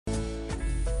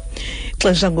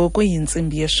Xesha ngoku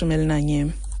yintsimbi yeshumi elinanye.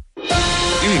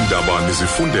 Iindaba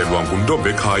nizifundelwa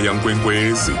nguNtombekhaya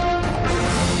Nkwenkwezi.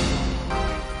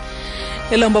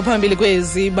 Elombo phambili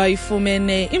kwezi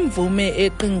bayifumene imvume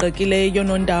eqingqekileyo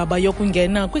nondaba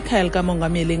yokungena kwikhaya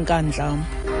likamongameli eNkandla.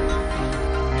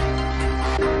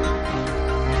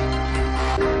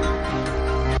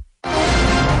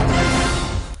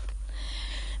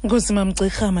 Nkosi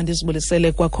Mamcirha,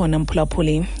 mandizibulisele kwakhona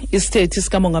mphulaphuli. Isithethi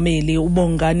sikamongameli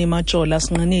uBongani Majola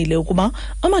singqinile ukuba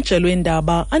amajelo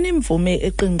eendaba anemvume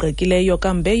eqingqekileyo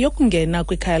kambe yokungena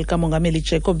kwikhaya likamongameli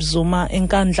Jacob Zuma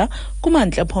eNkandla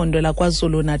kumantla phondo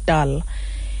laKwaZulu Natal.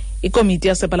 Ikomiti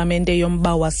yasepalamente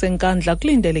yomba waseNkandla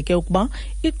kulindeleke ukuba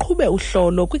iqhube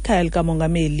uhlolo kwikhaya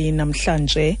likamongameli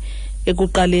namhlanje.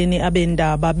 Ekuqaleni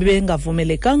abendaba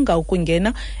bebengavumelekanga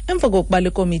ukungena emva kokuba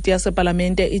le komiti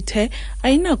yasepalamente ithe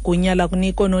ayinagunya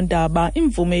lakunika oonondaba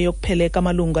imvume yokupheleka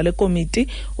amalungu le komiti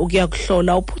ukuya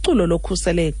kuhlola uphuculo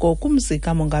lokhuseleko kumzi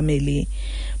kamongameli.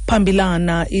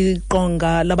 Phambilana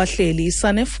iqonga labahleli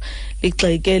iSANEF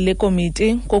ligxeke le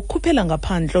komiti ngokukhuphela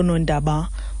ngaphandle oonondaba.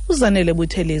 Uzanele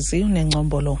Buthelezi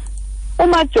unengcombolo.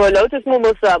 Majola uthi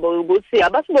isinqumo sabo ukuthi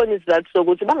abasiboni isizathu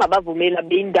sokuthi bangabavumeli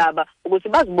abendaba ukuthi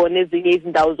bazibone ezinye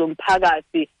izindawo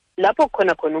zomphakathi lapho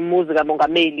khona umuzi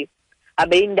kamongameli.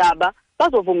 Abendaba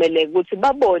bazovumeleka ukuthi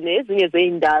babone ezinye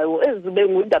zeindawo ezibe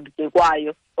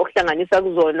ngundabudekwayo okuhlanganisa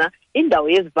kuzona indawo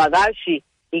yezivakashi,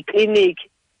 ikliniki,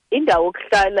 indawo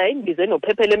okuhlala indize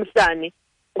nophephela emhlane,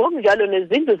 ngokunjalo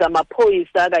nezindlu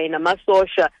zamaphoyisa kanye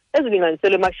namasosha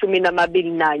ezilinganiselwe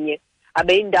 21.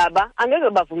 Abendaba angeke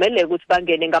bavumeleke ukuthi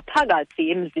bangene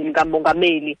ngaphakathi emzini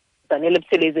kamongameli. Zanele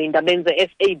Buthelezi, indaba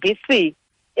ze-SABC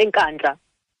eNkandla.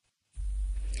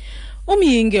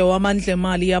 Umyinge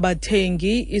wamandla-mali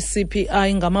yabathengi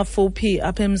i-CPI ngamafuphi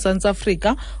apha eMzantsi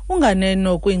Afrika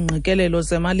unganeno kwiingqikelelo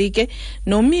zemali ke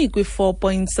nomi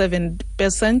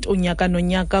kwi-4.7% unyaka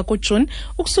nonyaka kuJuni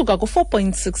ukusuka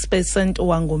ku-4.6%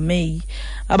 wangoMeyi.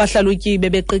 Abahlalutyi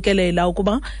bebeqikelela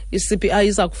ukuba i-CPI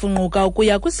iza kufunquka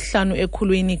ukuya kwisihlanu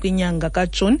ekhulwini kwinyanga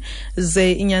kaJuni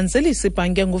ze inyanzelise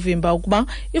ibhanki enguvimba ukuba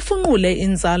ifunqule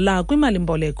inzala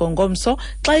kwimali-mboleko ngomso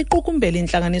xa iqukumbela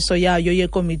intlanganiso yayo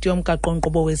yekomiti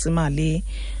yomgaqo-nkqubo wezimali.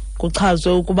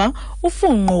 Kuchazwe ukuba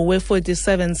ufunqu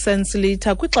we-47 cents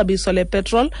litre kwixabiso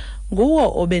lepetrol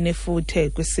nguwo obenefuthe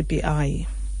kwi-CPI.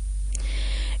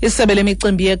 Isebe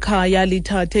lemicimbi yekhaya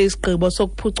lithathe isigqibo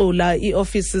sokuphucula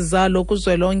iofisi zalo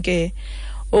kuzwelonke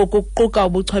okuquka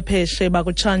ubuchwepheshe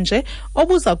bakutshanje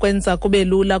obuza kwenza kube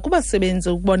lula kubasebenzi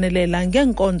ukubonelela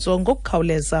ngeenkonzo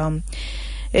ngokukhawuleza.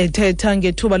 Ethetha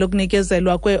ngethuba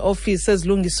lokunikezelwa kweofisi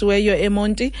ezilungisiweyo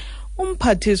eMonti,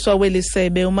 umphathiswa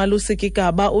welisebe uMalusi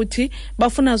Kigaba uthi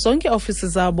bafuna zonke ofisi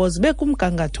zabo zibe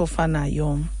kumgangatho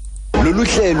ofanayo. Lolu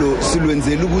hlelo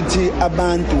silwenzela ukuthi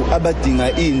abantu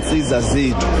abadinga izinsiza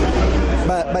zethu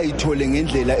bayithole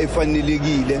ngendlela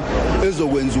efanelekile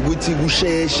ezokwenza ukuthi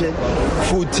kusheshe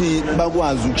futhi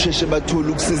bakwazi ukusheshe bathole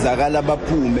ukusizakala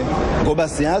baphume, ngoba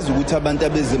siyazi ukuthi abantu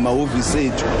abeze emahhovisi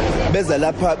ethu beza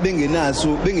lapha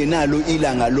bengenalo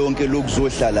ilanga lonke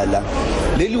lokuzohlala la.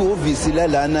 Leli hhovisi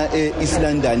lalana eEast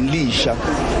London lisha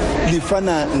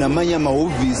lifana namanye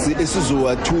amahhovisi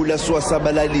esizowathula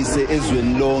siwasabalalise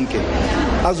ezweni lonke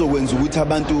azokwenza ukuthi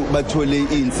abantu bathole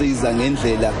izinsiza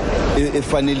ngendlela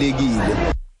efanelekile.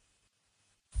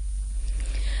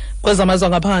 Kwezamazwe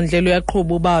ngaphandle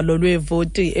luyaqhuba ubalo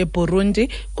lwevoti eBurundi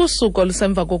kusuku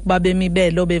olusemva kokuba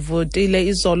bemibelo bevotile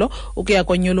izolo ukuya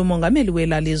konyula umongameli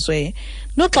welalizwe.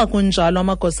 Noxa kunjalo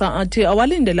amagosa athi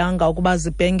awalindelanga ukuba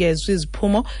zibhengezwe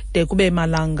iziphumo de kube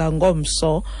malanga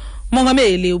ngomso.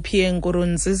 Mongameli uPierre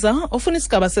Nkurunziza ofuna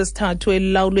isigaba sesithathu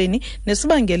elilawulweni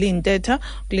nesibangela intetha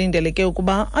kulindeleke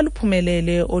ukuba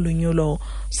aluphumelele olunyulo.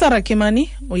 Sarah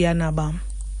Kimani uyanaba.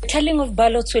 Tallying of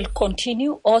ballots will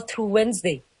continue all through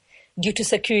Wednesday. Due to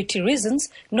security reasons,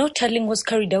 no tallying was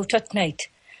carried out at night.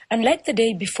 Unlike the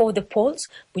day before the polls,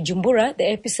 Bujumbura, the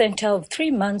epicenter of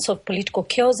 3 months of political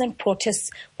chaos and protests,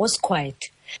 was quiet.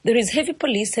 There is heavy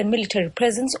police and military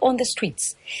presence on the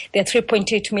streets. There are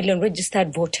 3.8 million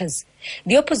registered voters.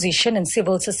 The opposition and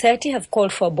civil society have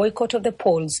called for a boycott of the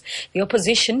polls. The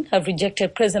opposition have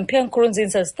rejected President Pierre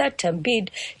Nkurunziza's third-term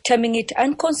bid, terming it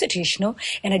unconstitutional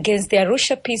and against the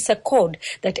Arusha Peace Accord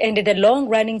that ended a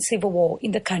long-running civil war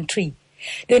in the country.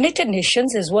 The United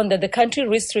Nations has warned that the country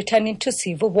risks returning to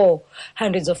civil war.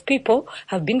 Hundreds of people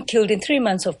have been killed in 3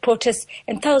 months of protests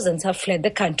and thousands have fled the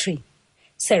country.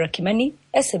 Sarah Kimani,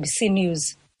 SABC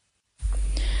News.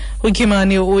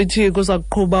 uKimani uthi kuza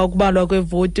kuqhuba ukubalwa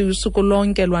kwevoti usuku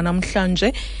lonke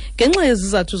lwanamhlanje Ngenxa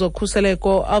yezizathu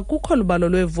zokhuseleko akukho lubalo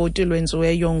lwevoti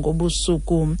lwenziweyo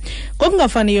ngobusuku.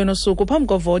 Ngokungafaniyo nosuku phambi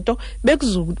kovoto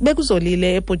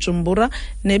bekuzolile eBujumbura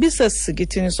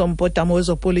nebisesisikithini sombhodamo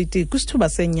wezopolitiki kwisithuba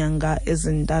senyanga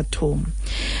ezintathu.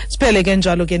 Siphele ke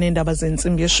njalo ke neendaba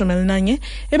zentsimbi ye-11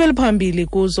 ebeliphambili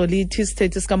kuzo lithi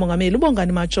isithethi sikamongameli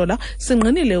uBongani Majola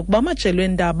singqinile ukuba amajelo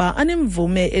eendaba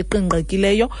anemvume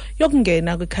eqingqekileyo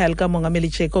yokungena kwikhaya likamongameli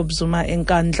Jacob Zuma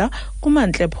eNkandla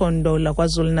kumantla ephondo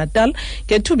laKwaZulu-Natal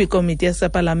ngethuba ikomiti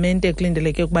yasepalamente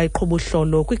ekulindeleke ukuba iqhuba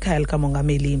uhlolo kwikhaya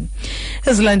likamongameli.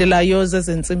 Ezilandelayo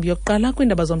zezentsimbi yokuqala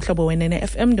kwiindaba zomhlobo wenene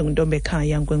FM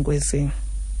ndinguntombekhaya Nkwenkwezi.